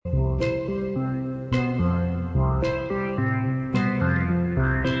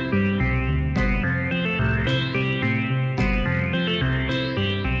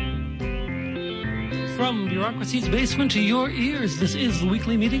Darcy's Basement to your ears. This is the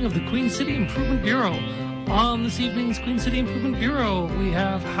weekly meeting of the Queen City Improvement Bureau. On this evening's Queen City Improvement Bureau, we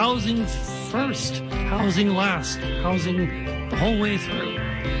have housing first, housing last, housing the whole way through.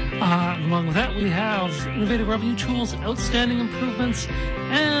 Along with that, we have innovative revenue tools, outstanding improvements,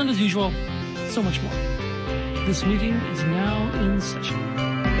 and as usual, so much more. This meeting is now in session.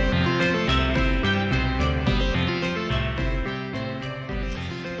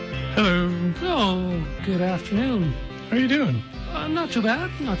 Hello. Oh, good afternoon. How are you doing? Not too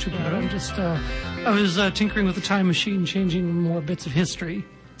bad. Not too bad. I'm just, I was tinkering with the time machine, changing more bits of history.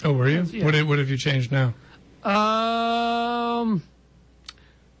 Oh, were you? Yeah. What have you changed now?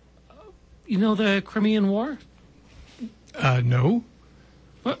 You know the Crimean War? No.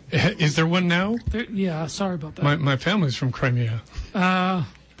 What? Is there one now? Yeah, sorry about that. My family's from Crimea.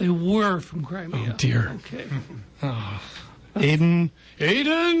 They were from Crimea. Oh, dear. Okay. Oh. Aiden!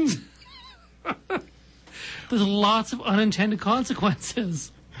 There's lots of unintended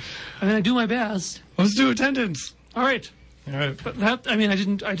consequences. I mean, I do my best. Let's do attendance. All right. All right. But that, I mean, I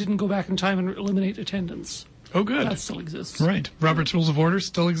didn't go back in time and eliminate attendance. Oh, good. That still exists. Right. Robert's Rules of Order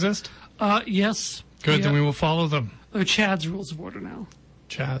still exist? Yes. Good, Yeah. then we will follow them. They're Chad's Rules of Order now.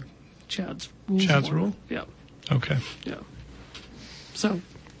 Chad. Chad's Rules Chad's of Order. rule? Yeah. Okay. Yeah. So,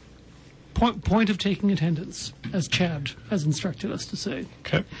 point of taking attendance, as Chad has instructed us to say.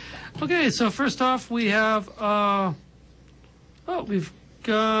 Okay. Okay, so first off, we have, we've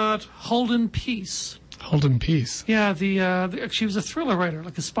got Holden Peace. Holden Peace. Yeah, actually, he was a thriller writer,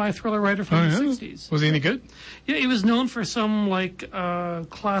 like a spy thriller writer from the 60s. Was he any good? Yeah, he was known for some,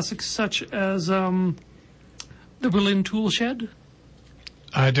 classics such as, The Berlin Tool Shed.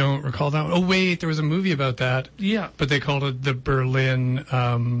 I don't recall that one. Oh, wait, there was a movie about that. Yeah. But they called it the Berlin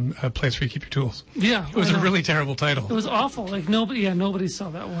a place where you keep your tools. Yeah. It was a really terrible title. It was awful. Like, nobody saw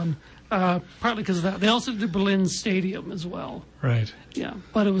that one. Partly because of that. They also did Berlin Stadium as well. Right. Yeah.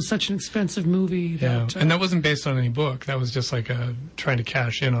 But it was such an expensive movie that... and that wasn't based on any book. That was just like trying to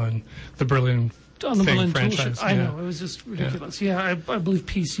cash in on the Berlin franchise. I know. It was just ridiculous. Yeah, I believe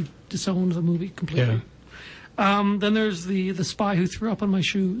PC disowned the movie completely. Yeah. Then there's the spy who threw up on my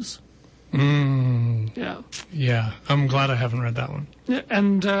shoes. Yeah. Yeah. I'm glad I haven't read that one. Yeah,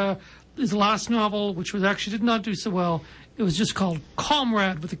 and his last novel, which was actually did not do so well, it was just called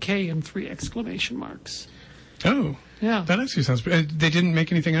Comrade with a K and 3 exclamation marks. Oh. Yeah. That actually sounds... They didn't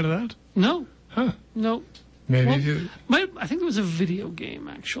make anything out of that? No. Huh. No. Maybe... I think there was a video game,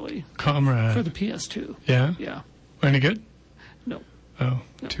 actually. Comrade. For the PS2. Yeah? Yeah. Any good? No. Oh,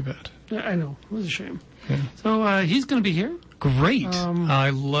 too bad. Yeah, I know. It was a shame. Yeah. So he's going to be here. Great. I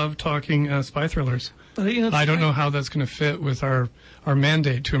love talking spy thrillers. But, I don't know how that's going to fit with our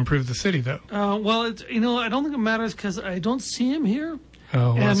mandate to improve the city, though. Well, I don't think it matters because I don't see him here.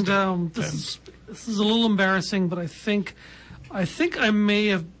 Oh, well, and this is a little embarrassing, but I think I may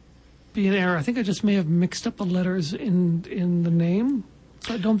have been in error. I think I just may have mixed up the letters in the name.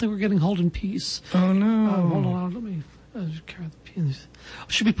 So I don't think we're getting Holden Peace. Oh, no. Hold on, let me carry the pins.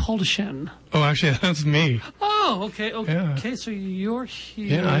 It should be Paul Dechen. Oh, actually, that's me. Oh, okay. Yeah. Okay, so you're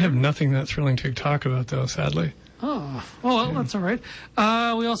here. Yeah, I have nothing that thrilling to talk about, though, sadly. Oh, well, that's all right.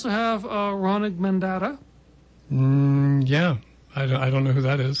 We also have Ronig Mandata. Yeah. I don't know who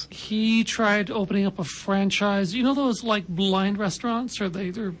that is. He tried opening up a franchise. You know those, blind restaurants? Or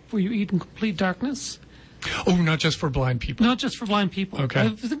they're where you eat in complete darkness? Oh, not just for blind people. Not just for blind people. Okay. I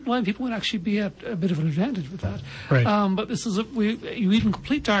think blind people would actually be at a bit of an advantage with that. Right. But this is you eat in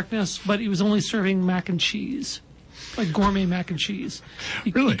complete darkness, but he was only serving mac and cheese, like gourmet mac and cheese.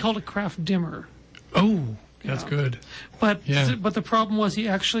 He Really? called it Kraft Dimmer. Oh, that's good. But Yeah. but the problem was he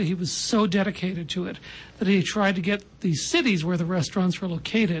was so dedicated to it that he tried to get the cities where the restaurants were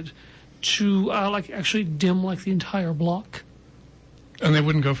located to actually dim the entire block. And they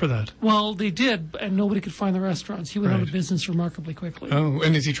wouldn't go for that. Well, they did, and nobody could find the restaurants. He went out of Right. business remarkably quickly. Oh,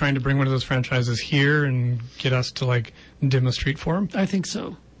 and is he trying to bring one of those franchises here and get us to, dim a street for him? I think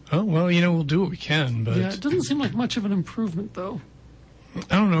so. Oh, well, we'll do what we can, but... Yeah, it doesn't seem like much of an improvement, though.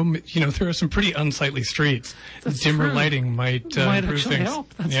 I don't know. There are some pretty unsightly streets. That's Dimmer true. lighting might Might improve actually things.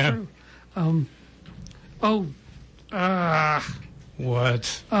 help. That's yeah. true.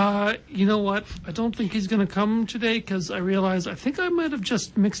 What? You know what? I don't think he's going to come today because I realized I think I might have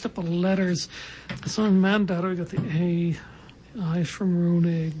just mixed up the letters. So in Mandata, we got the A, I from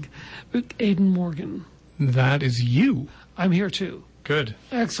Ronig, Aiden Morgan. That is you. I'm here too. Good.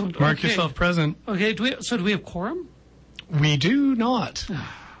 Excellent. Mark Okay. yourself present. Okay. Do we have quorum? We do not.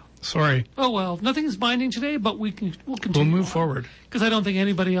 Sorry. Oh well, nothing is binding today, but we'll continue. We'll move forward. because I don't think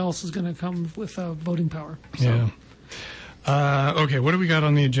anybody else is going to come with voting power. So. Yeah. Okay, what do we got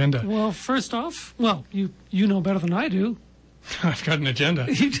on the agenda? Well, first off, you know better than I do. I've got an agenda.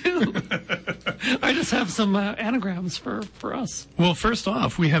 You do. I just have some anagrams for us. Well, first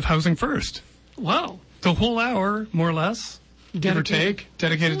off, we have Housing First. Wow. The whole hour, more or less, give or take,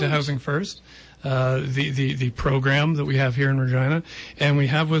 dedicated to Housing First. The program that we have here in Regina. And we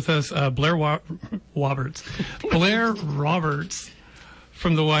have with us Blair Roberts. Blair Roberts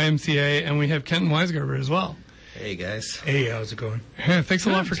from the YMCA, and we have Kenton Weisgerber as well. Hey, guys. Hey, how's it going? Yeah, thanks a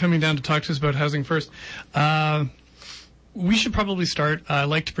lot for coming down to talk to us about Housing First. We should probably start. I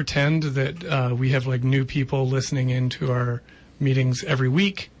like to pretend that we have like new people listening into our meetings every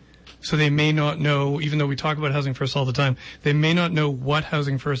week. So they may not know, even though we talk about Housing First all the time, they may not know what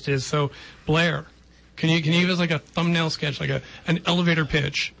Housing First is. So, Blair, can you give us like a thumbnail sketch, like an elevator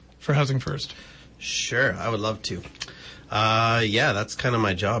pitch for Housing First? Sure, I would love to. Yeah, that's kind of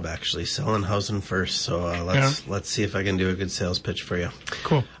my job, actually, selling Housing First. So let's see if I can do a good sales pitch for you.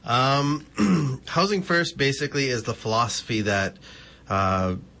 Cool. Housing First basically is the philosophy that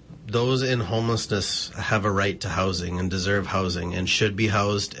those in homelessness have a right to housing and deserve housing and should be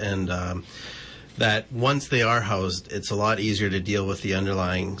housed, and that once they are housed, it's a lot easier to deal with the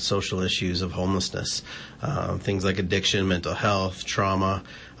underlying social issues of homelessness. Things like addiction, mental health, trauma.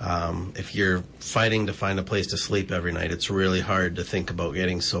 If you're fighting to find a place to sleep every night, it's really hard to think about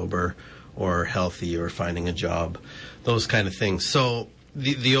getting sober or healthy or finding a job, those kind of things. So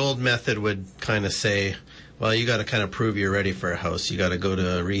the old method would kind of say, well, you got to kind of prove you're ready for a house. You got to go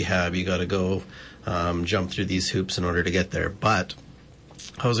to rehab. You got to go jump through these hoops in order to get there. But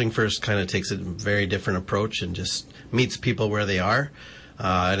Housing First kind of takes a very different approach and just meets people where they are.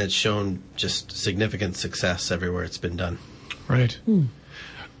 And it's shown just significant success everywhere it's been done. Right.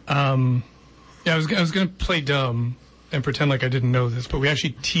 Yeah, I was going to play dumb and pretend like I didn't know this, but we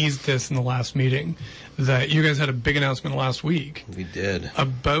actually teased this in the last meeting, that you guys had a big announcement last week. We did.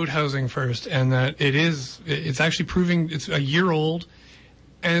 About Housing First, and that it's actually proving, it's a year old,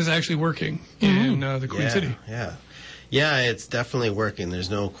 and it's actually working in the Queen City. Yeah, it's definitely working. There's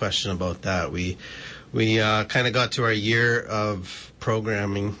no question about that. We kind of got to our year of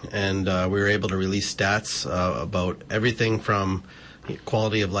programming, and we were able to release stats about everything from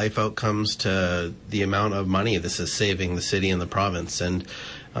quality of life outcomes to the amount of money this is saving the city and the province. And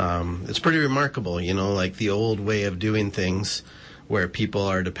it's pretty remarkable, like the old way of doing things where people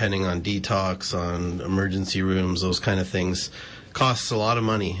are depending on detox, on emergency rooms, those kind of things, costs a lot of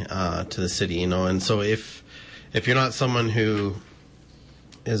money to the city, And so if you're not someone who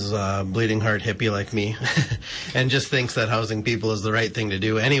is a bleeding heart hippie like me and just thinks that housing people is the right thing to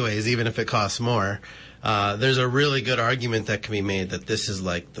do anyways, even if it costs more, there's a really good argument that can be made that this is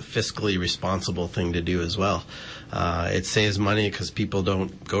like the fiscally responsible thing to do as well. It saves money because people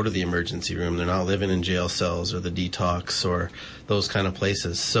don't go to the emergency room. They're not living in jail cells or the detox or those kind of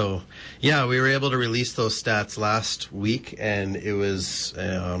places. So, yeah, we were able to release those stats last week, and it was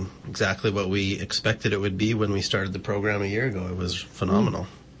exactly what we expected it would be when we started the program a year ago. It was phenomenal.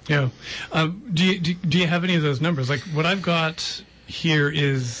 Yeah. Do you have any of those numbers? Like what I've got here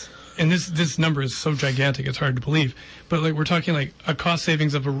is... And this number is so gigantic, it's hard to believe. But like we're talking like a cost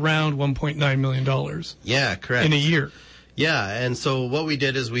savings of around $1.9 million. Yeah, correct. In a year. Yeah, and so what we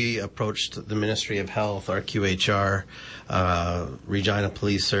did is we approached the Ministry of Health, RQHR, Regina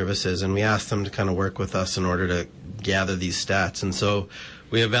Police Services, and we asked them to kind of work with us in order to gather these stats. And so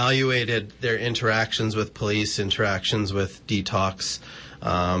we evaluated their interactions with police, interactions with detox,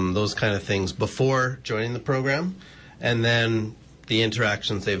 those kind of things before joining the program, and then the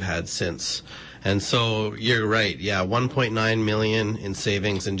interactions they've had since. And so you're right. Yeah, 1.9 million in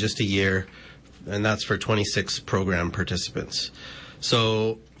savings in just a year, and that's for 26 program participants.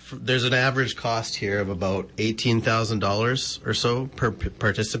 So there's an average cost here of about $18,000 or so per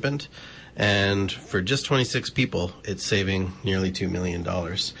participant, and for just 26 people, it's saving nearly $2 million.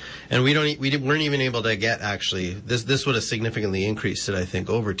 And we weren't even able to get actually this would have significantly increased it, I think,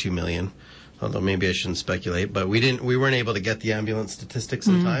 over $2 million. Although maybe I shouldn't speculate, but we weren't able to get the ambulance statistics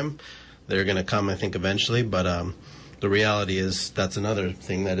in time. They're going to come, I think, eventually. But the reality is that's another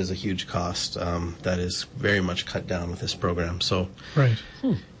thing that is a huge cost that is very much cut down with this program. So, right,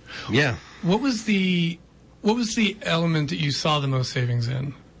 yeah. What was the element that you saw the most savings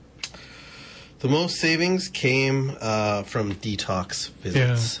in? The most savings came from detox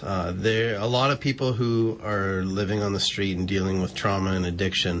visits. Yeah. There are a lot of people who are living on the street and dealing with trauma and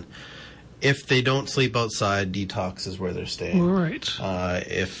addiction. If they don't sleep outside, detox is where they're staying. Right.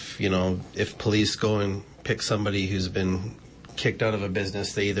 If police go and pick somebody who's been kicked out of a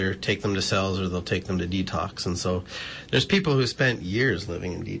business, they either take them to cells or they'll take them to detox. And so there's people who spent years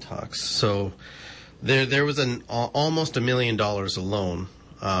living in detox. So There was almost $1 million alone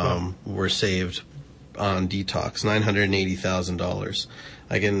were saved on detox, $980,000.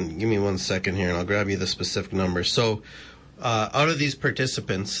 Give me 1 second here, and I'll grab you the specific numbers. So, out of these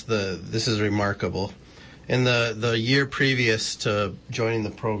participants, this is remarkable. In the year previous to joining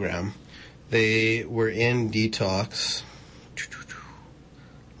the program, they were in detox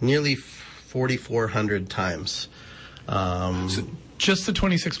nearly 4,400 times. So just the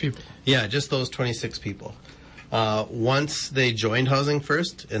 26 people? Yeah, just those 26 people. Once they joined Housing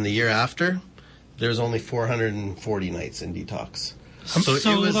First, in the year after, there's only 440 nights in detox. So is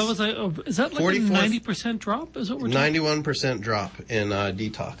that like a 90% drop? Is what we're talking? 91% drop in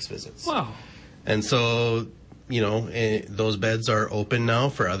detox visits. Wow. And so, those beds are open now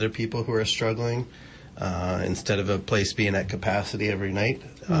for other people who are struggling. Instead of a place being at capacity every night,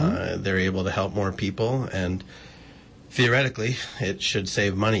 they're able to help more people, and theoretically, it should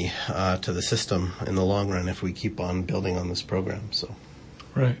save money to the system in the long run if we keep on building on this program. So,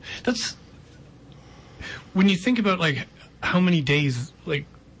 right. That's when you think about like how many days like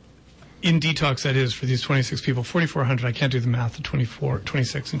in detox that is for these 26 people. 4,400. I can't do the math.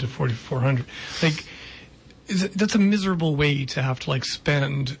 26 into 4,400. Like, that's a miserable way to have to like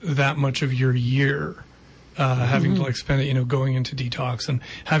spend that much of your year. Having to like spend it, going into detox and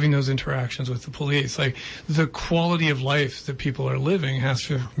having those interactions with the police. Like, the quality of life that people are living has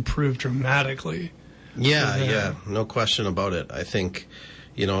to improve dramatically. Yeah, no question about it. I think,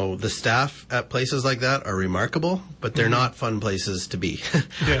 the staff at places like that are remarkable, but they're not fun places to be.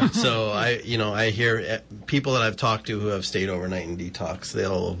 Yeah. So I hear people that I've talked to who have stayed overnight in detox,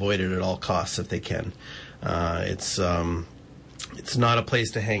 they'll avoid it at all costs if they can. It's not a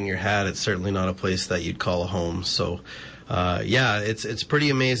place to hang your hat. It's certainly not a place that you'd call a home. So, it's pretty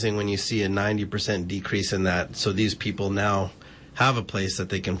amazing when you see a 90% decrease in that. So these people now have a place that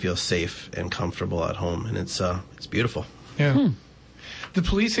they can feel safe and comfortable at home, and it's beautiful. Yeah. The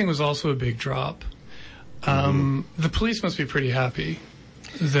policing was also a big drop. The police must be pretty happy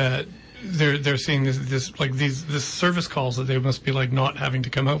that they're seeing this service calls that they must be like not having to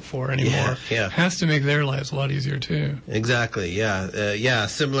come out for anymore. Yeah. Has to make their lives a lot easier too. Exactly. Yeah.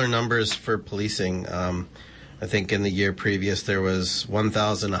 Similar numbers for policing. I think in the year previous there was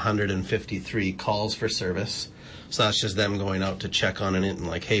 1,153 calls for service. So that's just them going out to check on it and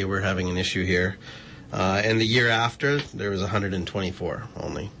like, hey, we're having an issue here. And the year after there was 124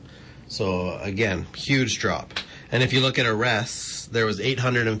 only. So again, huge drop. And if you look at arrests, there was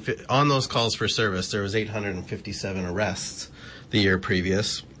on those calls for service, there was 857 arrests the year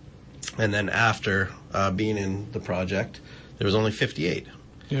previous. And then after being in the project, there was only 58.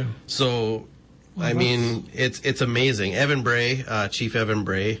 Yeah. So, it's amazing. Evan Bray, Chief Evan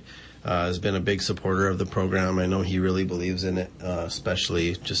Bray, has been a big supporter of the program. I know he really believes in it,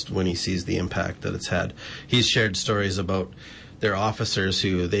 especially just when he sees the impact that it's had. He's shared stories about their officers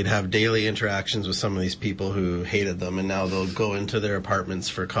who they'd have daily interactions with some of these people who hated them, and now they'll go into their apartments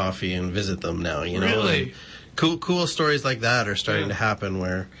for coffee and visit them now. Really? And cool stories like that are starting to happen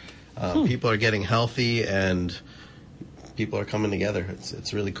where people are getting healthy and people are coming together.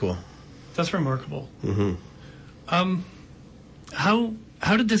 It's really cool. That's remarkable. Mm-hmm.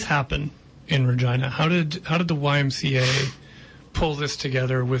 How did this happen in Regina? How did the YMCA pull this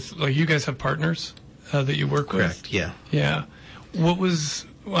together with, like, you guys have partners that you work with? Correct. Yeah. Yeah.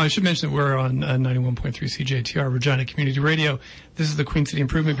 I should mention that we're on 91.3 CJTR, Regina Community Radio. This is the Queen City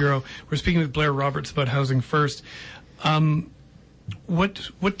Improvement Bureau. We're speaking with Blair Roberts about Housing First. What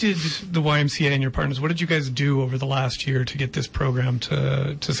did the YMCA and your partners, what did you guys do over the last year to get this program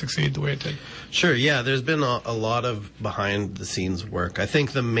to succeed the way it did? Sure, yeah. There's been a lot of behind-the-scenes work. I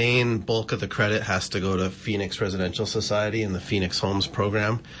think the main bulk of the credit has to go to Phoenix Residential Society and the Phoenix Homes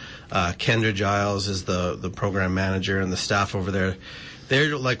program. Kendra Giles is the program manager, and the staff over there,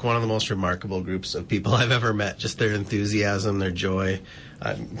 they're like one of the most remarkable groups of people I've ever met. Just their enthusiasm, their joy.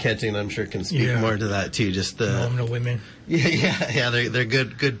 Kenton, I'm sure, can speak more to that too. Just the phenomenal women. Yeah. They're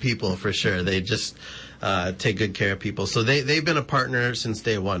good people for sure. They just take good care of people. So they've been a partner since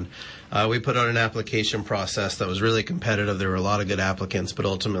day one. We put out an application process that was really competitive. There were a lot of good applicants, but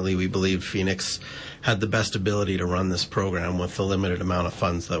ultimately we believed Phoenix had the best ability to run this program with the limited amount of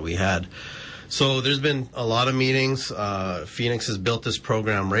funds that we had. So there's been a lot of meetings. Phoenix has built this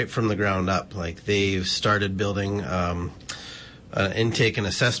program right from the ground up. Like, they've started building an intake and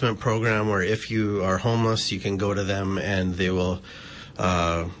assessment program where if you are homeless, you can go to them and they will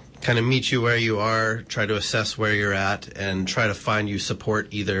kind of meet you where you are, try to assess where you're at, and try to find you support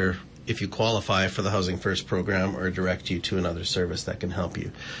either if you qualify for the Housing First program or direct you to another service that can help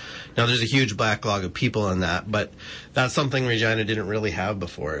you. Now, there's a huge backlog of people on that, but that's something Regina didn't really have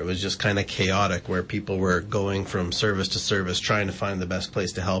before. It was just kind of chaotic, where people were going from service to service trying to find the best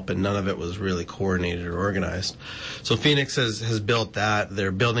place to help, and none of it was really coordinated or organized. So Phoenix has built that.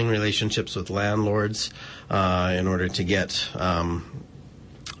 They're building relationships with landlords in order to get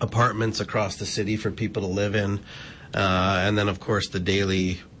apartments across the city for people to live in. And then, of course, the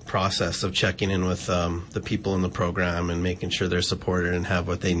daily process of checking in with the people in the program and making sure they're supported and have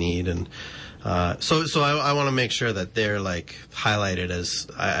what they need. And so I want to make sure that they're like highlighted as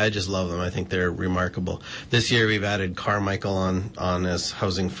I just love them. I think they're remarkable. This year we've added Carmichael on as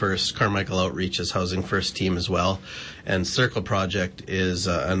Housing First, Carmichael Outreach as Housing First team as well. And Circle Project is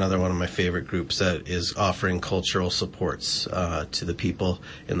another one of my favorite groups that is offering cultural supports to the people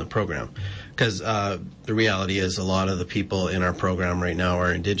in the program. Because the reality is a lot of the people in our program right now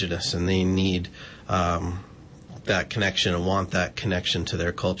are Indigenous, and they need that connection and want that connection to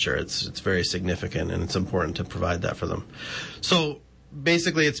their culture. It's very significant, and it's important to provide that for them. So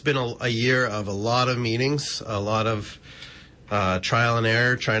basically it's been a year of a lot of meetings, a lot of trial and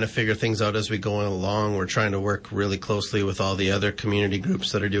error, trying to figure things out as we go along. We're trying to work really closely with all the other community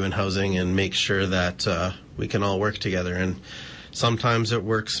groups that are doing housing and make sure that we can all work together. And sometimes it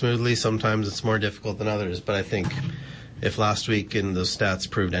works smoothly, sometimes it's more difficult than others. But I think if last week in the stats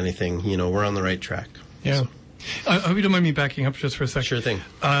proved anything, we're on the right track. Yeah. I hope you don't mind me backing up just for a second. Sure thing.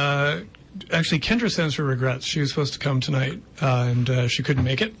 Actually, Kendra sends her regrets. She was supposed to come tonight, and she couldn't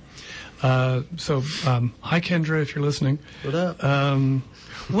make it. So, hi, Kendra, if you're listening. What up?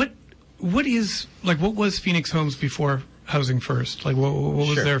 What was Phoenix Homes before Housing First? Like, what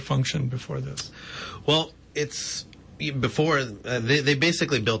was Sure. their function before this? Well, it's before they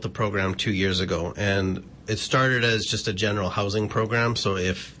basically built the program 2 years ago, and it started as just a general housing program. So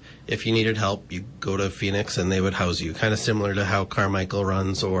if you needed help, you go to Phoenix and they would house you, kind of similar to how Carmichael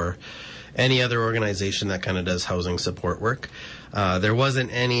runs or any other organization that kind of does housing support work. There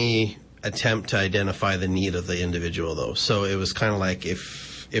wasn't any attempt to identify the need of the individual, though. So it was kind of like,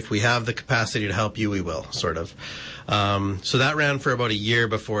 if we have the capacity to help you, we will, sort of. So that ran for about a year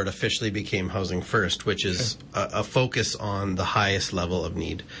before it officially became Housing First, which is a focus on the highest level of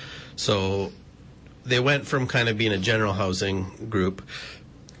need. So they went from kind of being a general housing group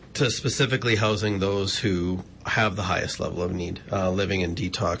to specifically housing those who have the highest level of need, living in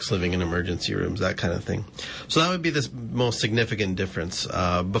detox, living in emergency rooms, that kind of thing. So that would be the most significant difference.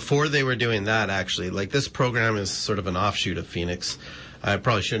 Before they were doing that, actually, like this program is sort of an offshoot of Phoenix. I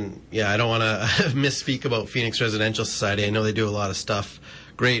probably shouldn't, I don't want to misspeak about Phoenix Residential Society. I know they do a lot of stuff,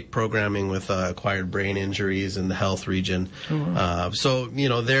 great programming with acquired brain injuries in the health region. Oh, wow. So,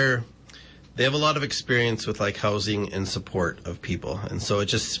 they have a lot of experience with like housing and support of people. And so it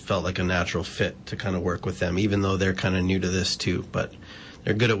just felt like a natural fit to kind of work with them, even though they're kind of new to this too, but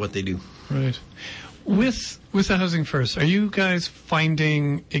they're good at what they do. Right. With the Housing First, are you guys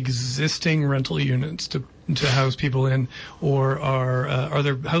finding existing rental units to house people in, or are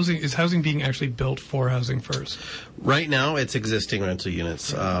there is housing being actually built for Housing First? Right now, it's existing rental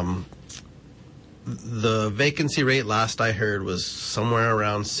units. The vacancy rate last I heard was somewhere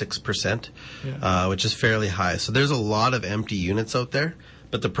around 6%, which is fairly high. So there's a lot of empty units out there,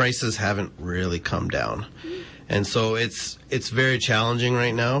 but the prices haven't really come down. And so it's very challenging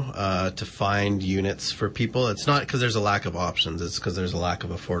right now to find units for people. It's not because there's a lack of options. It's because there's a lack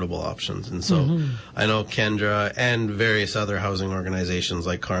of affordable options. And so I know Kendra and various other housing organizations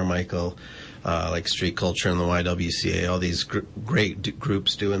like Carmichael, like Street Culture and the YWCA, all these great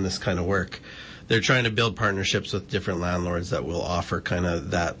groups doing this kind of work. They're trying to build partnerships with different landlords that will offer kind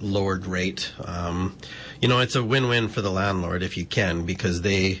of that lowered rate. It's a win-win for the landlord if you can, because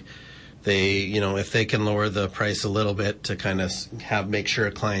they if they can lower the price a little bit to kind of make sure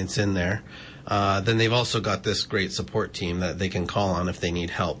a client's in there, then they've also got this great support team that they can call on if they need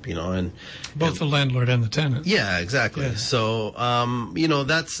help, and both the landlord and the tenant. Yeah, exactly. Yeah. So,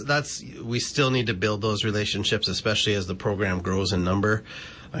 that's we still need to build those relationships, especially as the program grows in number.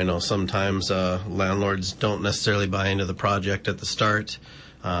 I know sometimes landlords don't necessarily buy into the project at the start,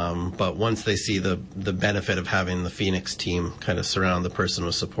 but once they see the benefit of having the Phoenix team kind of surround the person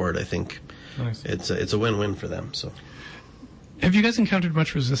with support, I think it's a win-win for them. So, have you guys encountered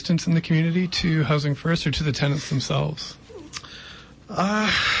much resistance in the community to Housing First or to the tenants themselves?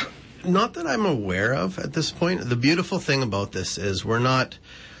 Not that I'm aware of at this point. The beautiful thing about this is we're not.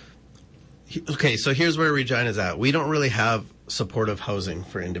 Okay, so here's where Regina's at. We don't really have supportive housing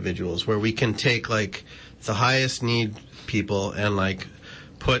for individuals where we can take like the highest need people and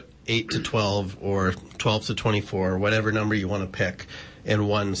put 8 to 12 or 12 to 24, whatever number you want to pick, in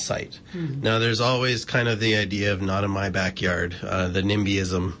one site. Now, there's always kind of the idea of not in my backyard. The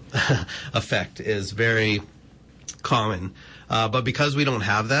NIMBYism effect is very common. But because we don't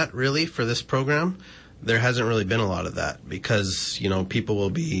have that really for this program, there hasn't really been a lot of that because, people will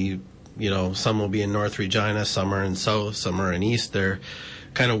be, some will be in North Regina, some are in South, some are in East. They're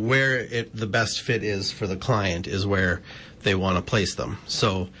kind of where the best fit is for the client is where they want to place them.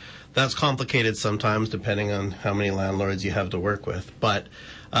 So that's complicated sometimes depending on how many landlords you have to work with. But,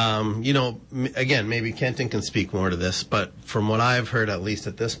 again, maybe Kenton can speak more to this, but from what I've heard, at least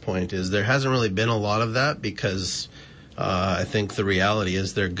at this point, is there hasn't really been a lot of that because I think the reality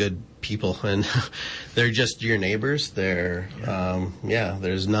is they're good people and they're just your neighbors. They're,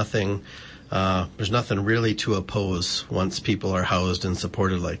 there's nothing really to oppose once people are housed and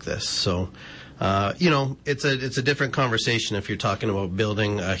supported like this. So, it's a different conversation if you're talking about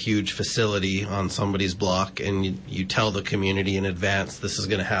building a huge facility on somebody's block and you tell the community in advance this is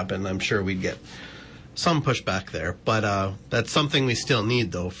going to happen. I'm sure we'd get some pushback there, but that's something we still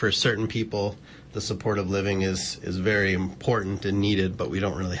need, though. For certain people, the supportive living is very important and needed, but we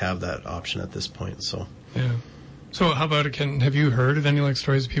don't really have that option at this point. So yeah. So how about it, Ken? Have you heard of any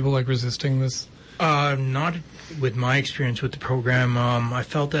stories of people resisting this? Not with my experience with the program. I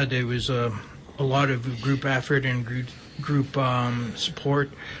felt that it was a lot of group effort and group support.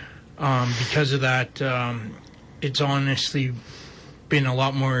 Because of that, it's honestly been a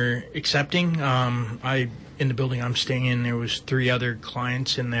lot more accepting. In the building I'm staying in, there was 3 other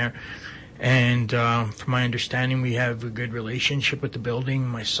clients in there. And from my understanding, we have a good relationship with the building.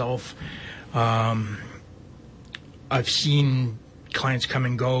 Myself, I've seen clients come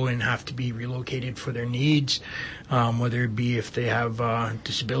and go and have to be relocated for their needs, whether it be if they have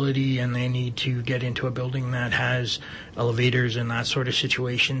disability and they need to get into a building that has elevators and that sort of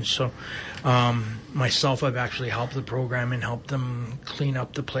situation. So myself, I've actually helped the program and helped them clean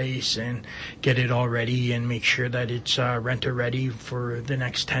up the place and get it all ready and make sure that it's renter ready for the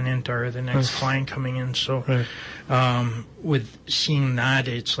next tenant or the next client coming in. So with seeing that,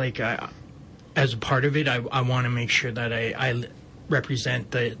 it's as a part of it, I want to make sure that I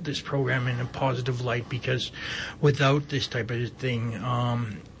represent this program in a positive light, because without this type of thing,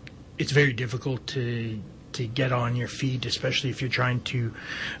 it's very difficult to get on your feet, especially if you're trying to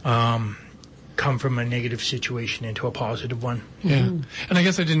come from a negative situation into a positive one. Yeah. And I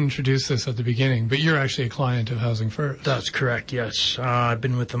guess I didn't introduce this at the beginning, but you're actually a client of Housing First. That's correct, yes. I've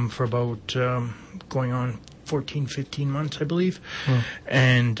been with them for about going on 14, 15 months, I believe.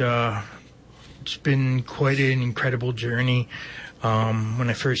 And it's been quite an incredible journey. When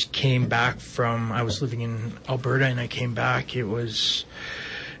I first came back I was living in Alberta, and I came back,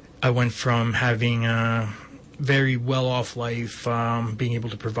 I went from having a very well-off life, being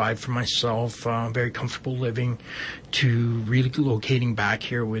able to provide for myself, very comfortable living, to relocating back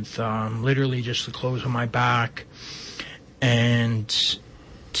here with literally just the clothes on my back, and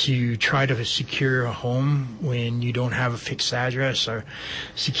to try to secure a home when you don't have a fixed address or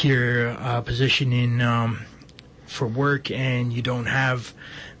secure a position in for work and you don't have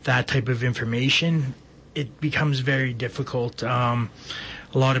that type of information, it becomes very difficult. A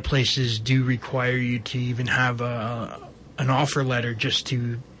lot of places do require you to even have an offer letter just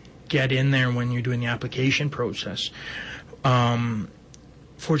to get in there when you're doing the application process.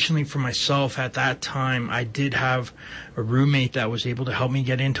 Fortunately for myself, at that time, I did have a roommate that was able to help me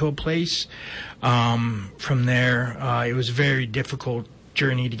get into a place. From there, it was a very difficult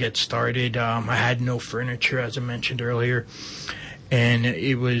journey to get started. I had no furniture, as I mentioned earlier, and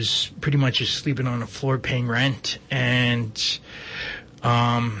it was pretty much just sleeping on the floor paying rent. And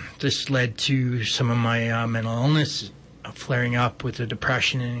this led to some of my mental illness flaring up with the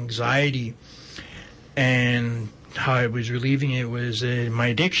depression and anxiety. And how I was relieving it was my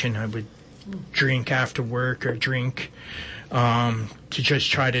addiction. I would drink after work or drink to just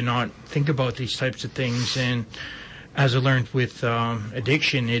try to not think about these types of things. And as I learned with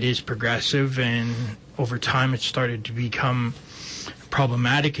addiction, it is progressive, and over time it started to become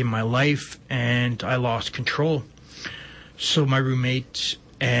problematic in my life, and I lost control. So my roommate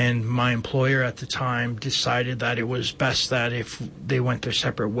and my employer at the time decided that it was best that if they went their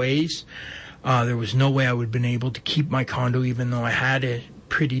separate ways. There was no way I would have been able to keep my condo, even though I had a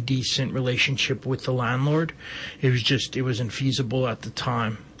pretty decent relationship with the landlord. It was infeasible at the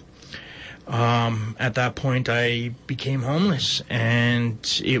time. At that point, I became homeless,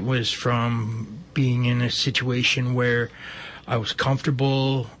 and it was from being in a situation where I was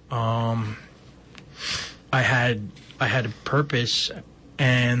comfortable. I had a purpose,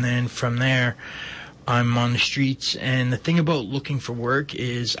 and then from there, I'm on the streets. And the thing about looking for work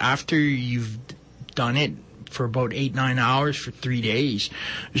is after you've done it for about 8-9 hours for 3 days.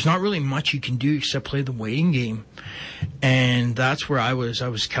 There's not really much you can do except play the waiting game. And that's where I was. I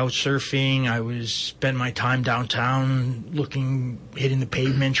was couch surfing. I was spend my time downtown hitting the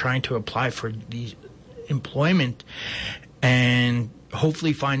pavement, trying to apply for the employment and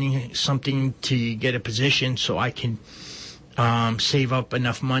hopefully finding something to get a position so I can save up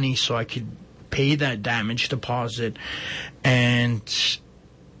enough money so I could pay that damage deposit. And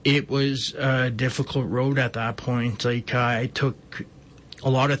it was a difficult road at that point. Like, I took a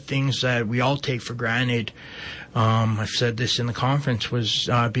lot of things that we all take for granted. I've said this in the conference, was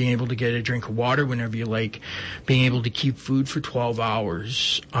being able to get a drink of water whenever you like, being able to keep food for 12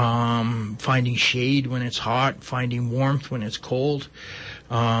 hours, finding shade when it's hot, finding warmth when it's cold.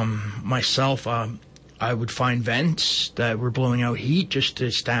 Myself, I would find vents that were blowing out heat just to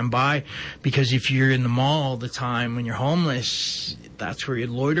stand by, because if you're in the mall all the time when you're homeless, that's where your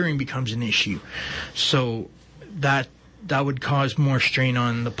loitering becomes an issue. So that would cause more strain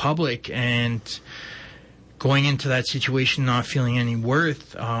on the public, and going into that situation not feeling any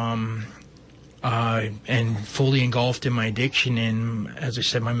worth, and fully engulfed in my addiction and, as I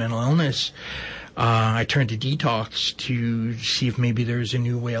said, my mental illness, I turned to detox to see if maybe there was a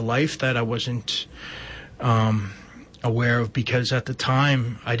new way of life that I wasn't aware of, because at the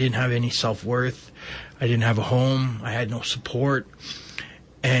time I didn't have any self-worth. I didn't have a home. I had no support.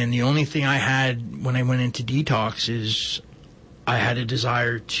 And the only thing I had when I went into detox is I had a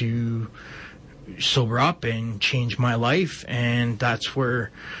desire to sober up and change my life. And that's where,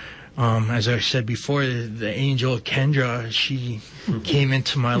 as I said before, the angel Kendra, she came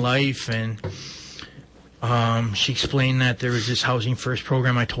into my life, and she explained that there was this Housing First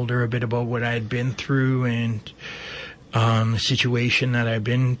program. I told her a bit about what I had been through and the situation that I've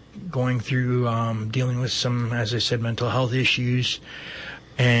been going through, dealing with some, as I said, mental health issues.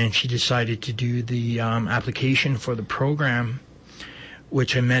 And she decided to do the application for the program,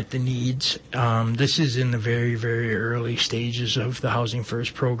 which I met the needs. This is in the very, very early stages of the Housing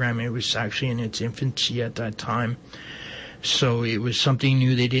First program. It was actually in its infancy at that time. So it was something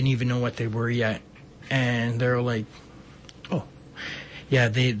new. They didn't even know what they were yet. And they're like, oh, yeah,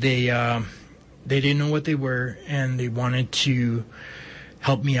 they didn't know what they were, and they wanted to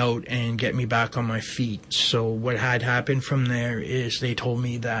help me out and get me back on my feet. So what had happened from there is they told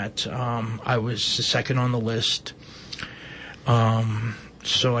me that I was the second on the list.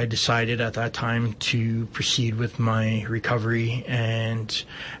 So I decided at that time to proceed with my recovery, and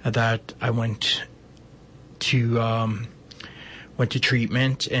at that I went to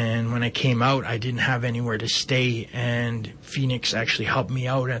treatment. And when I came out, I didn't have anywhere to stay, and Phoenix actually helped me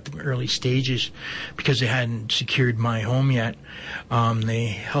out at the early stages because they hadn't secured my home yet. They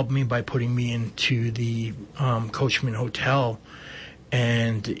helped me by putting me into the Coachman Hotel,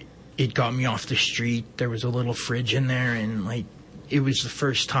 and it got me off the street. There was a little fridge in there, and it was the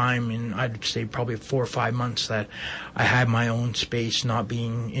first time in, I'd say, probably 4 or 5 months that I had my own space, not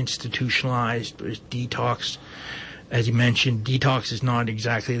being institutionalized, but detox. As you mentioned, detox is not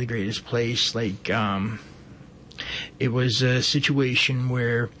exactly the greatest place. It was a situation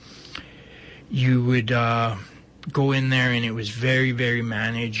where you would go in there, and it was very, very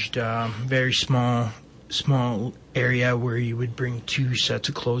managed, very small area where you would bring 2 sets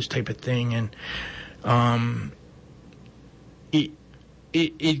of clothes type of thing. And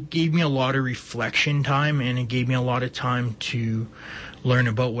it gave me a lot of reflection time, and it gave me a lot of time to learn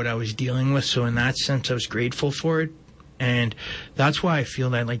about what I was dealing with. So in that sense, I was grateful for it. And that's why I feel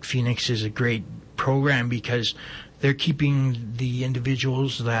that Phoenix is a great program, because they're keeping the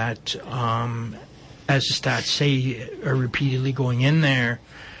individuals that, as the stats say, are repeatedly going in there.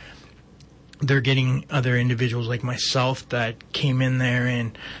 They're getting other individuals like myself that came in there,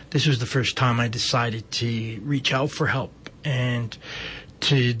 and this was the first time I decided to reach out for help and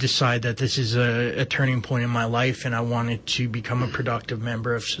to decide that this is a turning point in my life, and I wanted to become a productive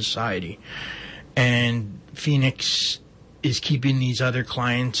member of society. And Phoenix is keeping these other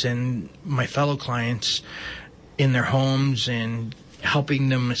clients and my fellow clients in their homes and helping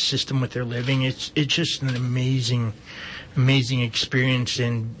them, assist them with their living. It's just an amazing experience,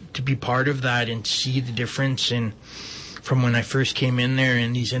 and to be part of that and see the difference from when I first came in there,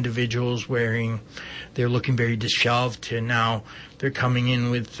 and these individuals they're looking very disheveled, to now they're coming in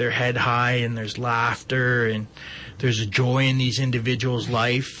with their head high, and there's laughter, and there's a joy in these individuals'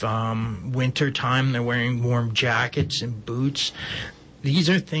 life. Winter time, they're wearing warm jackets and boots. These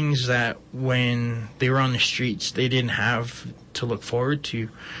are things that when they were on the streets, they didn't have to look forward to.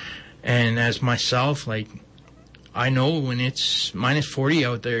 And as myself, I know when it's -40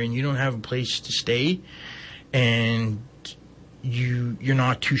 out there and you don't have a place to stay, and you're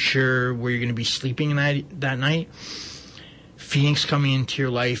not too sure where you're going to be sleeping that night. Phoenix coming into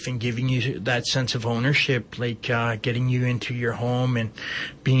your life and giving you that sense of ownership, like getting you into your home and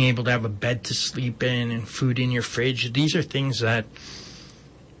being able to have a bed to sleep in and food in your fridge. These are things that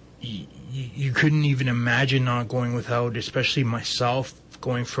you couldn't even imagine not going without, especially myself,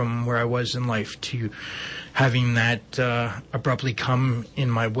 going from where I was in life to having that abruptly come in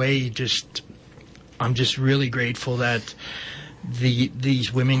my way. I'm just really grateful that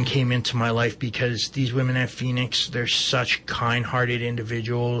these women came into my life, because these women at Phoenix, they're such kind-hearted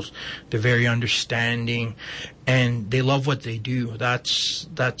individuals. They're very understanding, and they love what they do.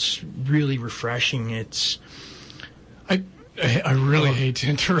 That's really refreshing. I really hate to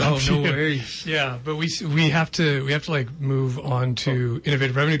interrupt you. No worries. Yeah, but we have to like move on to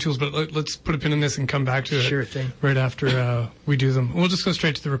innovative revenue tools. But let's put a pin in this and come back to it. Sure thing. Right after we do them. We'll just go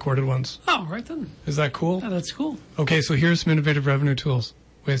straight to the recorded ones. Oh, right then. Is that cool? Yeah, that's cool. Okay, so here's some innovative revenue tools.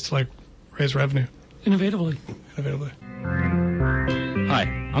 Ways to like raise revenue. Innovatively. Hi,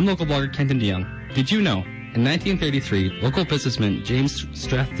 I'm local blogger Kenton DeYoung. Did you know? In 1933, local businessman James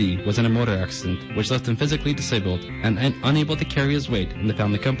Strathdy was in a motor accident which left him physically disabled and unable to carry his weight in the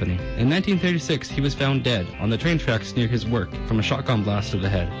family company. In 1936, he was found dead on the train tracks near his work from a shotgun blast to the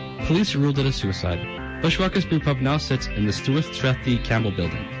head. Police ruled it a suicide. Bushwhackers Brew Pub now sits in the Stuart Strathdy Campbell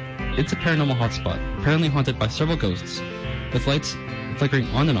building. It's a paranormal hotspot, apparently haunted by several ghosts, with lights flickering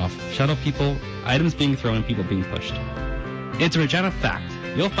on and off, shadow people, items being thrown, and people being pushed. It's a Regina fact.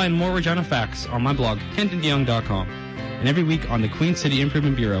 You'll find more Regina facts on my blog, KentonDeYoung.com, and every week on the Queen City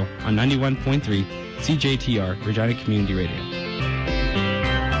Improvement Bureau on 91.3 CJTR, Regina Community Radio.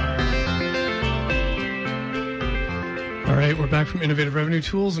 All right, we're back from Innovative Revenue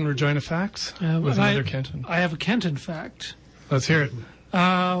Tools and Regina Facts with another Kenton. I have a Kenton fact. Let's hear it.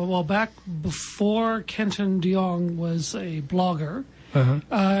 Well, back before Kenton DeYoung was a blogger,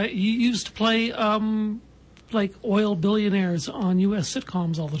 he used to play like oil billionaires on U.S.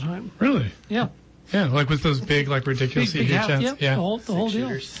 sitcoms all the time. Really? Yeah. Yeah, like with those big, like ridiculously huge hats. Yep, yeah, the whole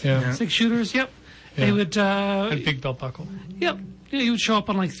deal. Yeah. 6 shooters. Yep. Yeah. They would. And big belt buckle. Yep. Yeah, he would show up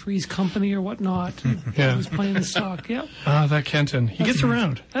on like Three's Company or whatnot. Yeah. He was playing the stock. Yep. Ah, that Kenton. He gets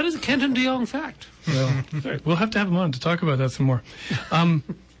around. That is a Kenton DeYoung fact. Well, we'll have to have him on to talk about that some more.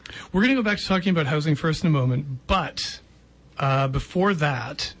 We're going to go back to talking about Housing First in a moment, but before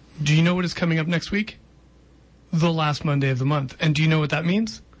that, do you know what is coming up next week? The last Monday of the month. And do you know what that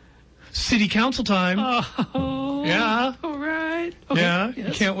means? City Council time. Oh. Yeah. All right. Okay. Yeah. Yes.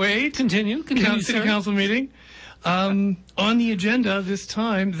 You can't wait. Continue, City sir. Council meeting. On the agenda this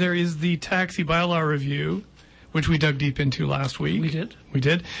time, there is the taxi bylaw review, which we dug deep into last week. We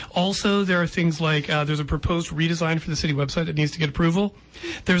did. Also, there are things like there's a proposed redesign for the city website that needs to get approval.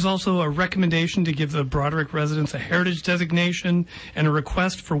 There's also a recommendation to give the Broderick residents a heritage designation and a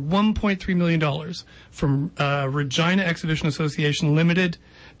request for $1.3 million from Regina Exhibition Association Limited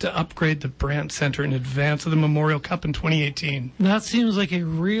to upgrade the Brandt Center in advance of the Memorial Cup in 2018. That seems like a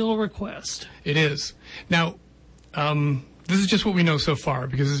real request. It is. Now, this is just what we know so far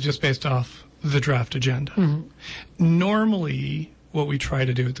because it's just based off the draft agenda. Mm-hmm. Normally, what we try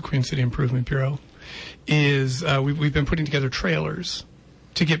to do at the Queen City Improvement Bureau is we've been putting together trailers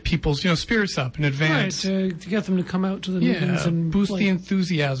to get people's spirits up in advance. Right, to get them to come out to the meetings and boost the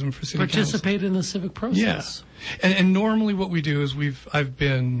enthusiasm for city participate council. In the civic process. Yeah. And normally what we do is I've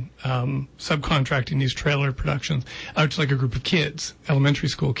been subcontracting these trailer productions out to like a group of kids, elementary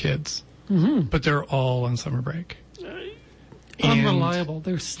school kids, but they're all on summer break. Unreliable.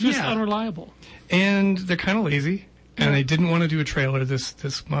 They're just unreliable. And they're kind of lazy. And they didn't want to do a trailer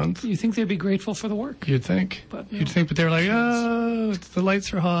this month. You think they'd be grateful for the work? You'd think. But no. You'd think, but they're like, the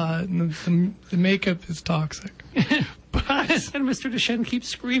lights are hot and the makeup is toxic. But and Mr. Deschênes keeps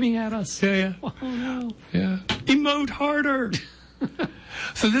screaming at us. Yeah. Oh no. Yeah. Emote harder.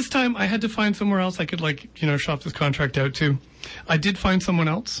 So this time I had to find somewhere else I could shop this contract out to. I did find someone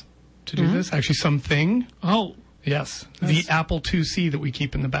else to do this. Actually, something. Oh. Yes, the Apple IIc that we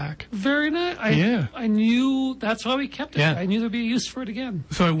keep in the back. Very nice. I knew that's why we kept it. Yeah. I knew there'd be a use for it again.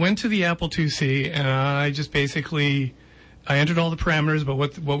 So I went to the Apple IIc and I just basically I entered all the parameters about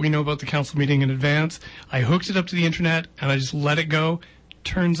what we know about the council meeting in advance. I hooked it up to the internet and I just let it go.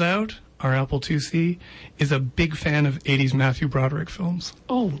 Turns out our Apple IIc is a big fan of 80s Matthew Broderick films.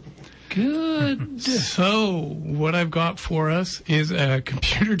 Oh, good. So what I've got for us is a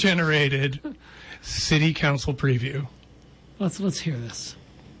computer-generated City Council preview. Let's hear this.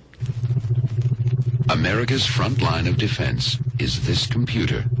 America's front line of defense is this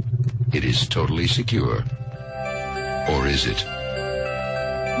computer. It is totally secure. Or is it?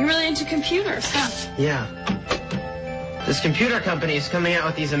 You're really into computers, huh? Yeah. This computer company is coming out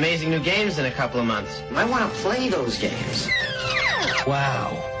with these amazing new games in a couple of months. I want to play those games.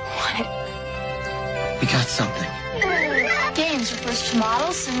 Wow. What? We got something. Games refers to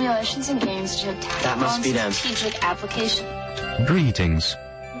models, simulations, and games which have tactical That must be them. strategic application. Greetings.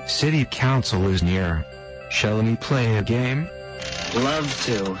 City Council is near. Shall we play a game? Love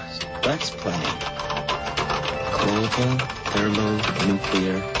to. Let's play. Global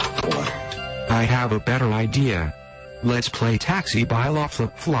thermonuclear war. I have a better idea. Let's play Taxi by La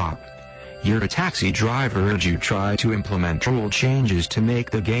Flip Flop. You're a taxi driver and you try to implement rule changes to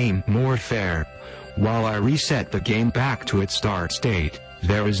make the game more fair. While I reset the game back to its start state,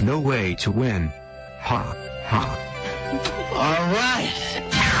 there is no way to win. Ha, ha. All right.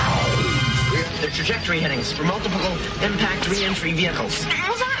 The trajectory headings for multiple impact re-entry vehicles.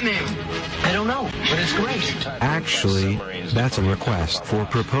 What's that mean? I don't know, but it's great. Actually, that's a request for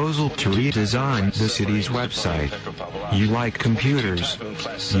proposal to redesign the city's website. You like computers?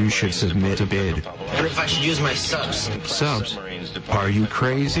 You should submit a bid. What if I should use my subs? Subs? Are you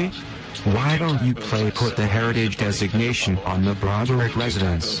crazy? Why don't you put the heritage designation on the Broderick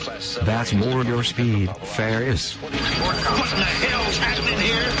residence? That's more your speed, Ferris. What the hell's happening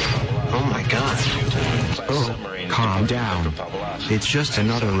here? Oh my god. Oh, calm down. It's just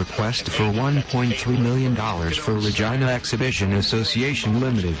another request for $1.3 million for Regina Exhibition Association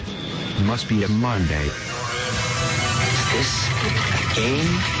Limited. Must be a Monday. Is this a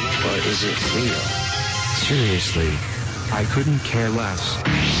game or is it real? Seriously, I couldn't care less.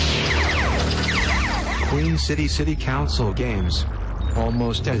 Queen City Council Games.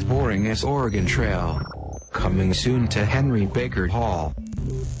 Almost as boring as Oregon Trail. Coming soon to Henry Baker Hall.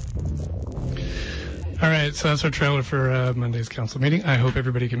 All right, so that's our trailer for Monday's council meeting. I hope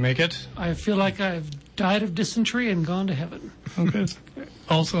everybody can make it. I feel like I've died of dysentery and gone to heaven. Okay.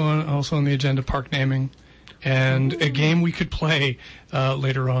 Also on the agenda, park naming. And a game we could play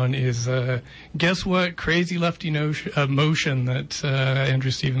later on is guess what? Crazy lefty motion that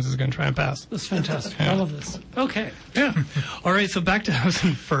Andrew Stevens is going to try and pass. That's fantastic. Yeah. I love this. Okay. Yeah. All right, so back to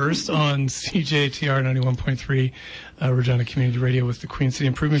Housing First on CJTR 91.3 Regina Community Radio with the Queen City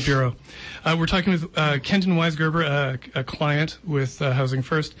Improvement Bureau. We're talking with Kenton Weisgerber, a client with Housing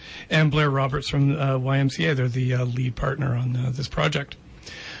First, and Blair Roberts from YMCA. They're the lead partner on this project.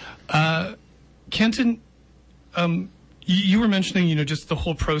 Kenton, you were mentioning, just the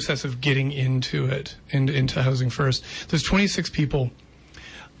whole process of getting into it, into Housing First. There's 26 people.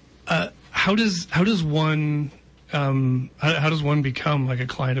 How does one become like a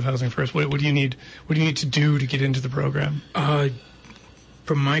client of Housing First? What do you need? What do you need to do to get into the program?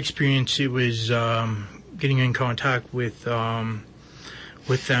 From my experience, it was getting in contact with them,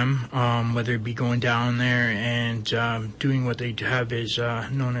 whether it be going down there and doing what they have is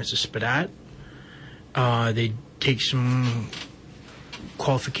known as a SPDAT. They take some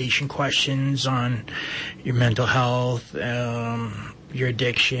qualification questions on your mental health, your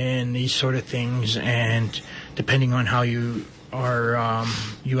addiction, these sort of things, and depending on how you are,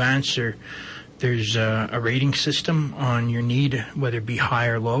 you answer, there's a rating system on your need, whether it be high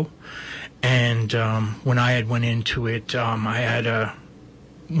or low. And when I had went into it, I had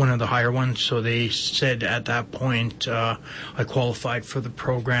one of the higher ones, so they said at that point I qualified for the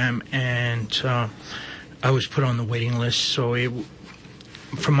program, and I was put on the waiting list. So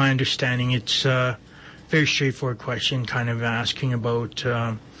from my understanding, it's a very straightforward question, kind of asking about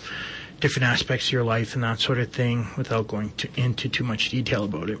different aspects of your life and that sort of thing without going into too much detail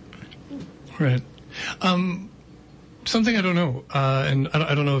about it. Right. Something I don't know, and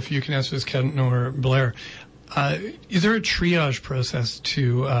I don't know if you can answer this, Ken or Blair. Is there a triage process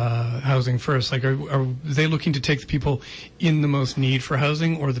to Housing First? Like, are they looking to take the people in the most need for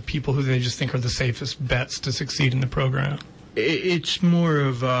housing, or the people who they just think are the safest bets to succeed in the program? It's more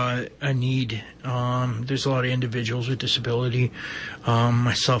of a need. There's a lot of individuals with disability.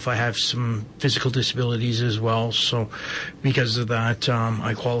 Myself, I have some physical disabilities as well, so because of that,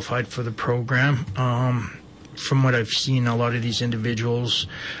 I qualified for the program. From what I've seen, a lot of these individuals,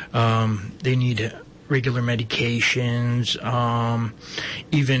 they need regular medications.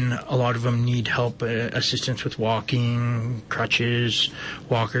 Even a lot of them need help, assistance with walking, crutches,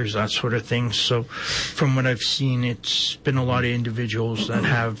 walkers, that sort of thing. So from what I've seen, it's been a lot of individuals that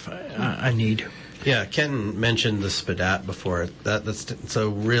have a need. Yeah, Ken mentioned the SPDAT before. It's a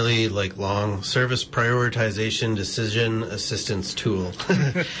really long service prioritization decision assistance tool.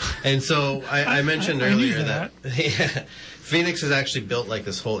 And so I mentioned earlier that yeah, Phoenix has actually built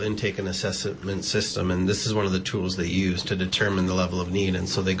this whole intake and assessment system, and this is one of the tools they use to determine the level of need. And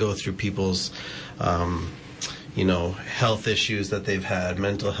so they go through people's health issues that they've had,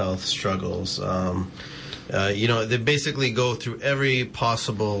 mental health struggles. They basically go through every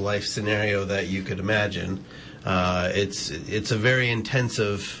possible life scenario that you could imagine. It's a very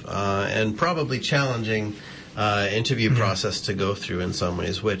intensive and probably challenging interview process to go through in some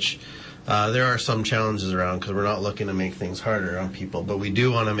ways, which there are some challenges around because we're not looking to make things harder on people, but we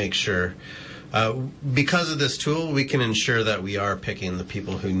do want to make sure because of this tool we can ensure that we are picking the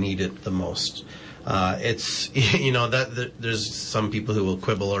people who need it the most. There's some people who will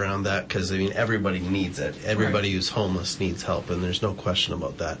quibble around that because everybody needs it. Everybody who's homeless needs help, and there's no question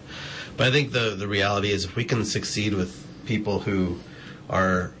about that. But I think the reality is if we can succeed with people who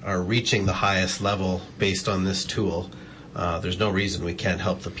are reaching the highest level based on this tool, there's no reason we can't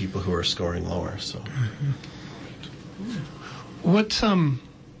help the people who are scoring lower. So,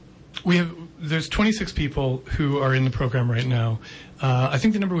 there's 26 people who are in the program right now. I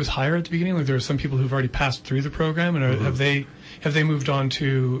think the number was higher at the beginning. Like there are some people who've already passed through the program, and have they moved out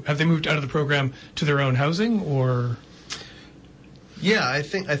of the program to their own housing, or? Yeah, I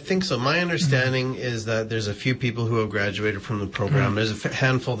think so. My understanding is that there's a few people who have graduated from the program. There's a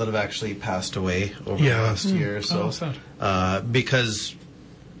handful that have actually passed away over the last year or so. Because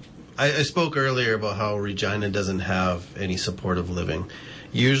I spoke earlier about how Regina doesn't have any supportive living.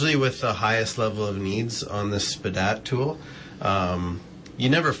 Usually with the highest level of needs on this SPDAT tool, you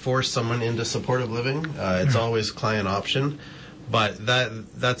never force someone into supportive living. It's always client option. But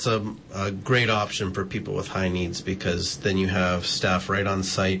that's a great option for people with high needs because then you have staff right on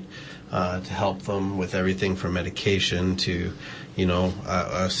site to help them with everything from medication to,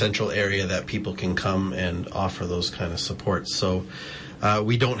 a central area that people can come and offer those kind of supports. So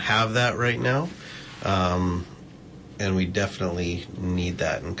we don't have that right now, and we definitely need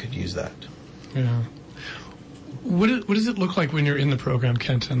that and could use that. Yeah. What does it look like when you're in the program,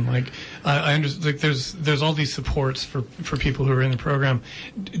 Kenton? Like, I understand. Like, there's all these supports for people who are in the program.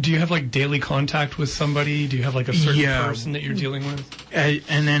 Do you have like daily contact with somebody? Do you have like a certain person that you're dealing with?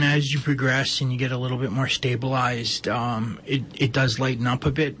 And then as you progress and you get a little bit more stabilized, it does lighten up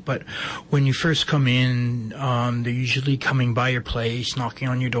a bit. But when you first come in, they're usually coming by your place, knocking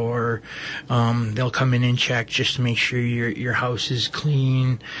on your door. They'll come in and check just to make sure your house is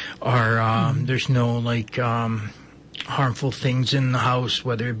clean, or there's no like harmful things in the house,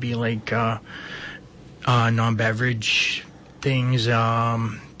 whether it be like non-beverage things.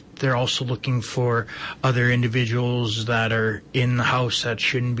 They're also looking for other individuals that are in the house that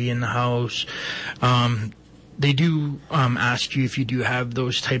shouldn't be in the house. They do ask you if you do have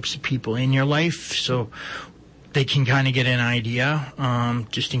those types of people in your life, so they can kind of get an idea,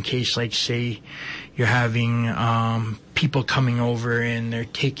 just in case, like, say, you're having people coming over and they're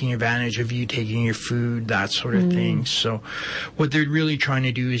taking advantage of you, taking your food, that sort of thing. So what they're really trying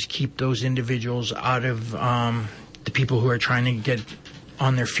to do is keep those individuals out of the people who are trying to get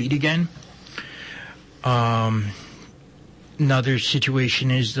on their feet again. Another situation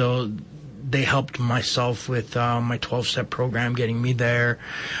is, though, they helped myself with my 12-step program, getting me there,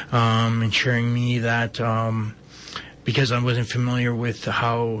 ensuring me that because I wasn't familiar with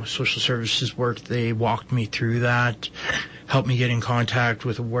how social services worked, they walked me through that, helped me get in contact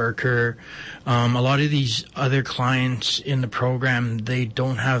with a worker. A lot of these other clients in the program, they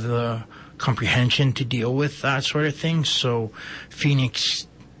don't have the comprehension to deal with that sort of thing, so Phoenix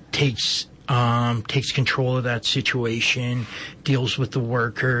takes control of that situation, deals with the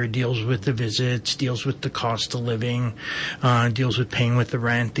worker, deals with the visits, deals with the cost of living, deals with paying with the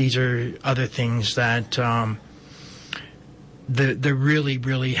rent. These are other things that they're really,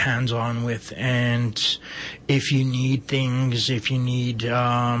 really hands-on with. And if you need things, if you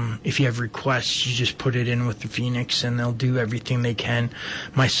have requests, you just put it in with the Phoenix and they'll do everything they can.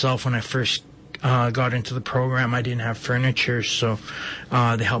 Myself, when I first got into the program, I didn't have furniture, so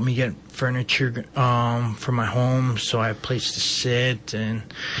they helped me get furniture for my home, so I have a place to sit and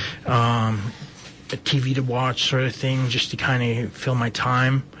a TV to watch, sort of thing, just to kind of fill my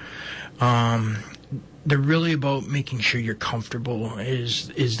time. They're really about making sure you're comfortable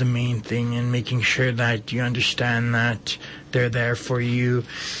is the main thing, and making sure that you understand that they're there for you.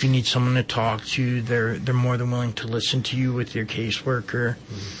 If you need someone to talk to, they're more than willing to listen to you with your caseworker.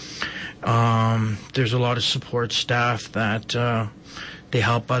 There's a lot of support staff that they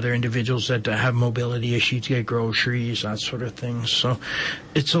help other individuals that have mobility issues get groceries, that sort of thing. So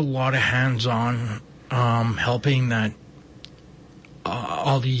it's a lot of hands-on helping that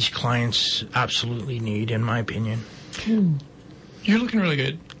all these clients absolutely need, in my opinion. You're looking really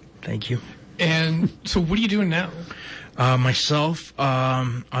good. Thank you. And so what are you doing now? Myself,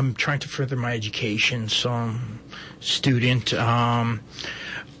 I'm trying to further my education, so I'm a student.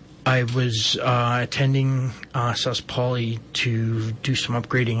 I was attending South Poly to do some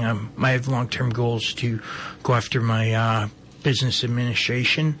upgrading. I have long-term goals to go after my business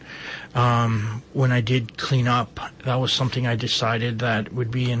administration. When I did clean up, that was something I decided that would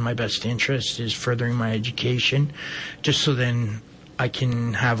be in my best interest, is furthering my education, just so then I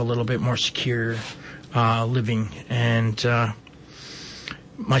can have a little bit more secure living. And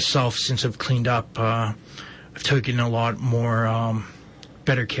myself, since I've cleaned up, I've taken a lot more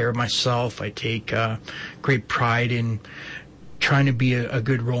better care of myself. I take great pride in trying to be a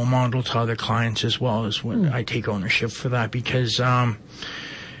good role model to other clients as well, as when I take ownership for that, because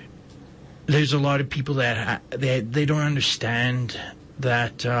there's a lot of people that they don't understand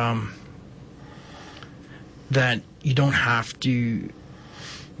that that you don't have to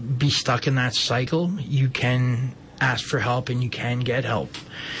be stuck in that cycle. You can ask for help and you can get help.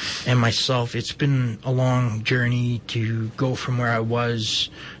 And myself, it's been a long journey to go from where I was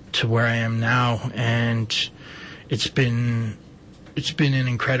to where I am now, and it's been an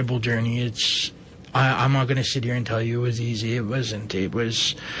incredible journey. I'm not going to sit here and tell you it was easy. It wasn't. It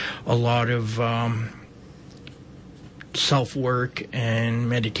was a lot of self-work and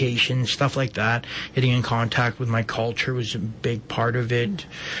meditation, stuff like that. Getting in contact with my culture was a big part of it.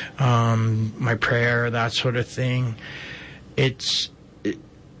 My prayer, that sort of thing. It's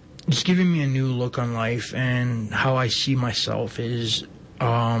giving me a new look on life, and how I see myself is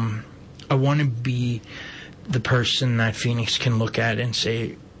I want to be the person that Phoenix can look at and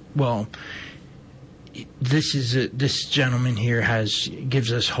say, well, this gentleman here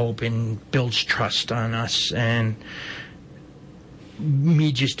gives us hope and builds trust on us, and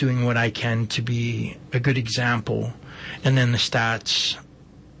me just doing what I can to be a good example, and then the stats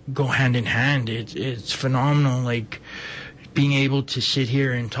go hand in hand. It's phenomenal, like being able to sit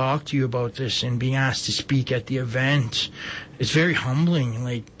here and talk to you about this and being asked to speak at the event. It's very humbling,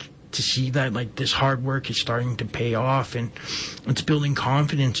 like, to see that, like, this hard work is starting to pay off, and it's building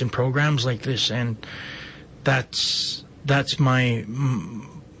confidence in programs like this. And that's my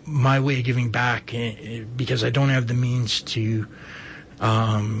way of giving back, because I don't have the means to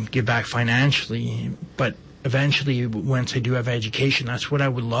give back financially, but eventually, once I do have education, that's what I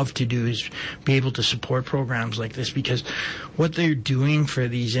would love to do, is be able to support programs like this, because what they're doing for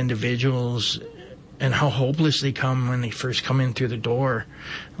these individuals and how hopeless they come when they first come in through the door,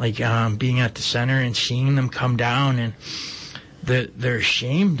 like being at the center and seeing them come down, and they're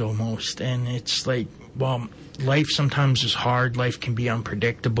ashamed almost. And it's like, well, life sometimes is hard, life can be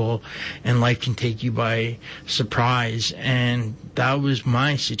unpredictable, and life can take you by surprise. And that was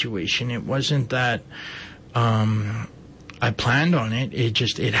my situation. It wasn't that I planned on it.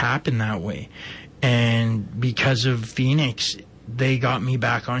 It happened that way. And because of Phoenix, they got me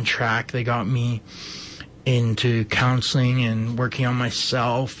back on track. They got me into counseling and working on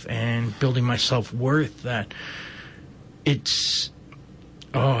myself and building my self-worth. That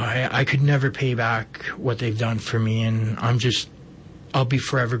I could never pay back what they've done for me, and I'll be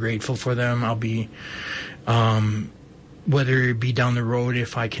forever grateful for them. I'll be, whether it be down the road,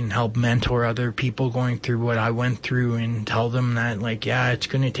 if I can help mentor other people going through what I went through, and tell them that, like, yeah, it's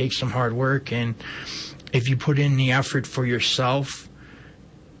going to take some hard work, and if you put in the effort for yourself,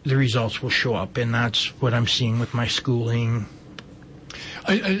 the results will show up. And that's what I'm seeing with my schooling.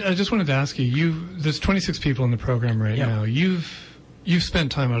 I just wanted to ask you, there's 26 people in the program right now. You've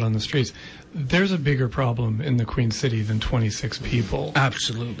spent time out on the streets. There's a bigger problem in the Queen City than 26 people.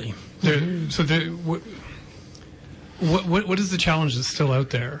 Absolutely. What is the challenge that's still out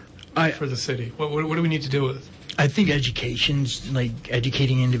there for the city? What do we need to deal with? I think education's, like,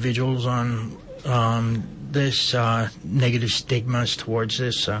 educating individuals on this negative stigmas towards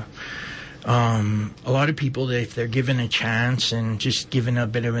this. A lot of people, if they're given a chance and just given a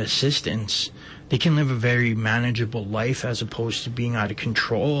bit of assistance, they can live a very manageable life, as opposed to being out of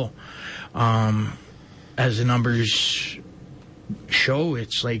control. As the numbers show,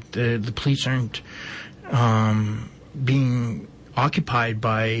 it's like the police aren't being occupied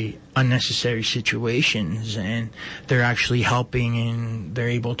by unnecessary situations, and they're actually helping, and they're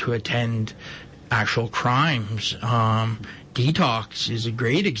able to attend actual crimes. Detox is a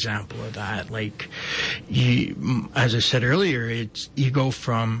great example of that. Like, as I said earlier, you go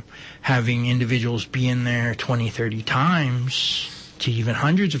from having individuals be in there 20, 30 times to even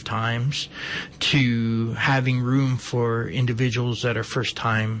hundreds of times, to having room for individuals that are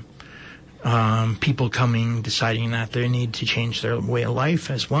first-time people coming, deciding that they need to change their way of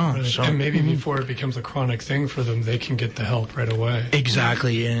life as well. Right. So, and maybe before it becomes a chronic thing for them, they can get the help right away.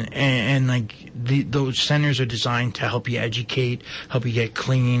 Exactly, and like those centers are designed to help you educate, help you get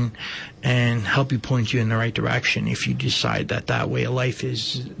clean, and help you point you in the right direction if you decide that way of life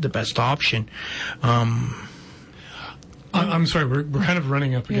is the best option. I'm sorry, we're kind of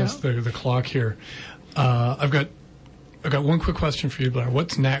running up against the clock here. I've got one quick question for you, Blair.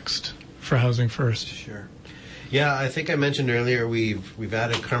 What's next for Housing First? Sure. Yeah, I think I mentioned earlier we've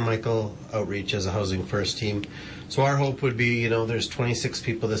added Carmichael Outreach as a Housing First team. So our hope would be, there's 26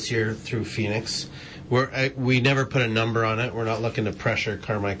 people this year through Phoenix. We never put a number on it. We're not looking to pressure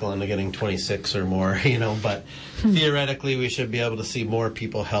Carmichael into getting 26 or more, but theoretically we should be able to see more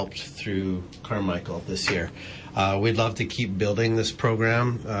people helped through Carmichael this year. We'd love to keep building this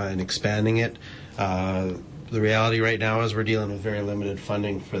program and expanding it. The reality right now is we're dealing with very limited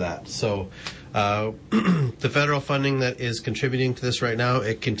funding for that. So the federal funding that is contributing to this right now,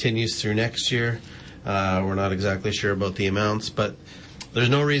 it continues through next year. We're not exactly sure about the amounts, but there's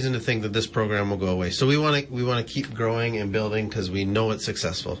no reason to think that this program will go away. So we want to keep growing and building because we know it's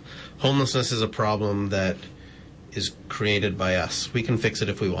successful. Homelessness is a problem that is created by us. We can fix it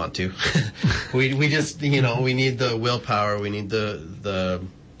if we want to. we just we need the willpower. We need the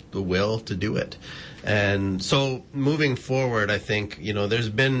will to do it. And so moving forward, I think, there's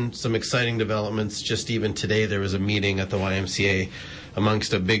been some exciting developments. Just even today, there was a meeting at the YMCA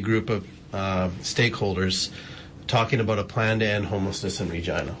amongst a big group of stakeholders talking about a plan to end homelessness in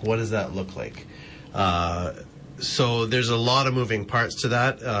Regina. What does that look like? So there's a lot of moving parts to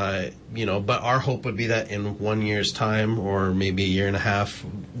that, but our hope would be that in 1 year's time or maybe a year and a half,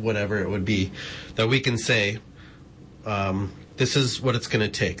 whatever it would be, that we can say, this is what it's going to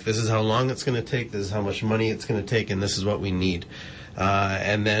take. This is how long it's going to take. This is how much money it's going to take, and this is what we need.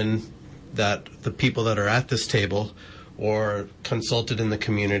 And then that the people that are at this table or consulted in the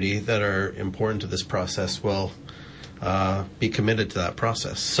community that are important to this process will be committed to that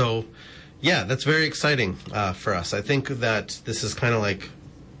process. So, yeah, that's very exciting for us. I think that this is kind of like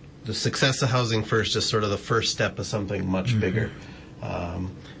the success of Housing First is sort of the first step of something much bigger.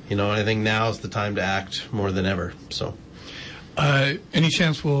 And I think now is the time to act more than ever. So. Any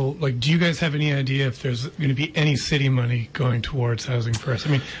chance do you guys have any idea if there's going to be any city money going towards Housing First?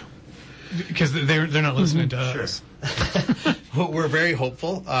 I mean, because they're not listening to us. Well, we're very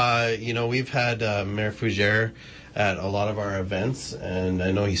hopeful. We've had Mayor Fougere at a lot of our events, and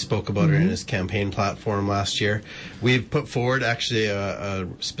I know he spoke about it in his campaign platform last year. We've put forward actually a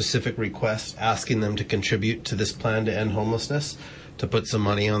specific request asking them to contribute to this plan to end homelessness, to put some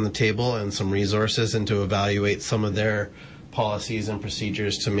money on the table and some resources and to evaluate some of their policies and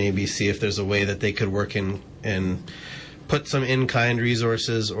procedures to maybe see if there's a way that they could work in and put some in-kind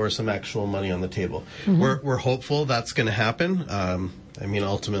resources or some actual money on the table. We're hopeful that's going to happen.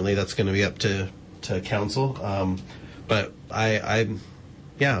 Ultimately that's going to be up to council. But I'm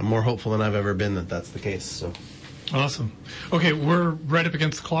more hopeful than I've ever been that that's the case. So awesome. Okay, we're right up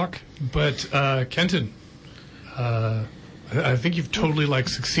against the clock, but Kenton, I think you've totally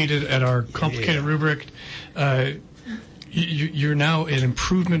succeeded at our complicated rubric. You're now an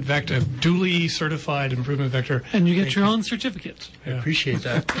improvement vector, a duly certified improvement vector. And you get your own certificate. I appreciate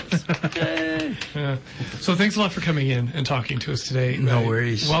that. Yay. Yeah. So thanks a lot for coming in and talking to us today. No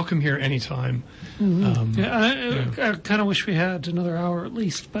worries. Welcome here anytime. I kind of wish we had another hour at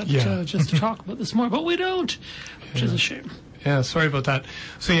least, but just to talk about this more. But we don't, which is a shame. Yeah, sorry about that.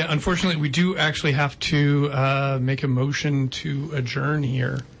 So unfortunately, we do actually have to make a motion to adjourn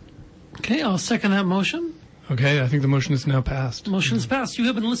here. Okay, I'll second that motion. Okay, I think the motion is now passed. Motion is passed. You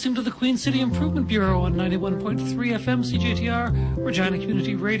have been listening to the Queen City Improvement Bureau on 91.3 FM CJTR, Regina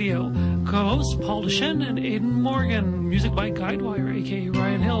Community Radio. Co-hosts Paul Deschen and Aidan Morgan. Music by Guidewire, a.k.a.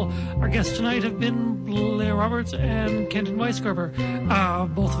 Ryan Hill. Our guests tonight have been Blair Roberts and Kenton Weisgerber,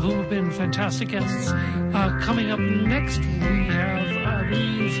 both of whom have been fantastic guests. Coming up next, we have, I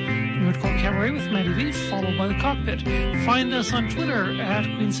believe, Nerdcore Cabaret with Maddie V, followed by The Cockpit. Find us on Twitter at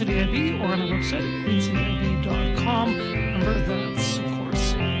Queen City IB or on our website at queencityib.com. Remember, that's, of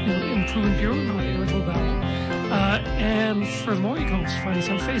course, Improvement Bureau, not Irritable Bowel. And furthermore, you can also find us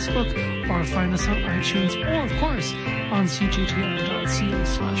on Facebook or find us on iTunes or, of course, on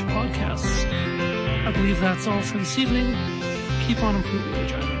cjtr.ca/podcasts. I believe that's all for this evening. Keep on improving,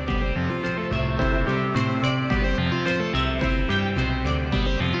 Regina.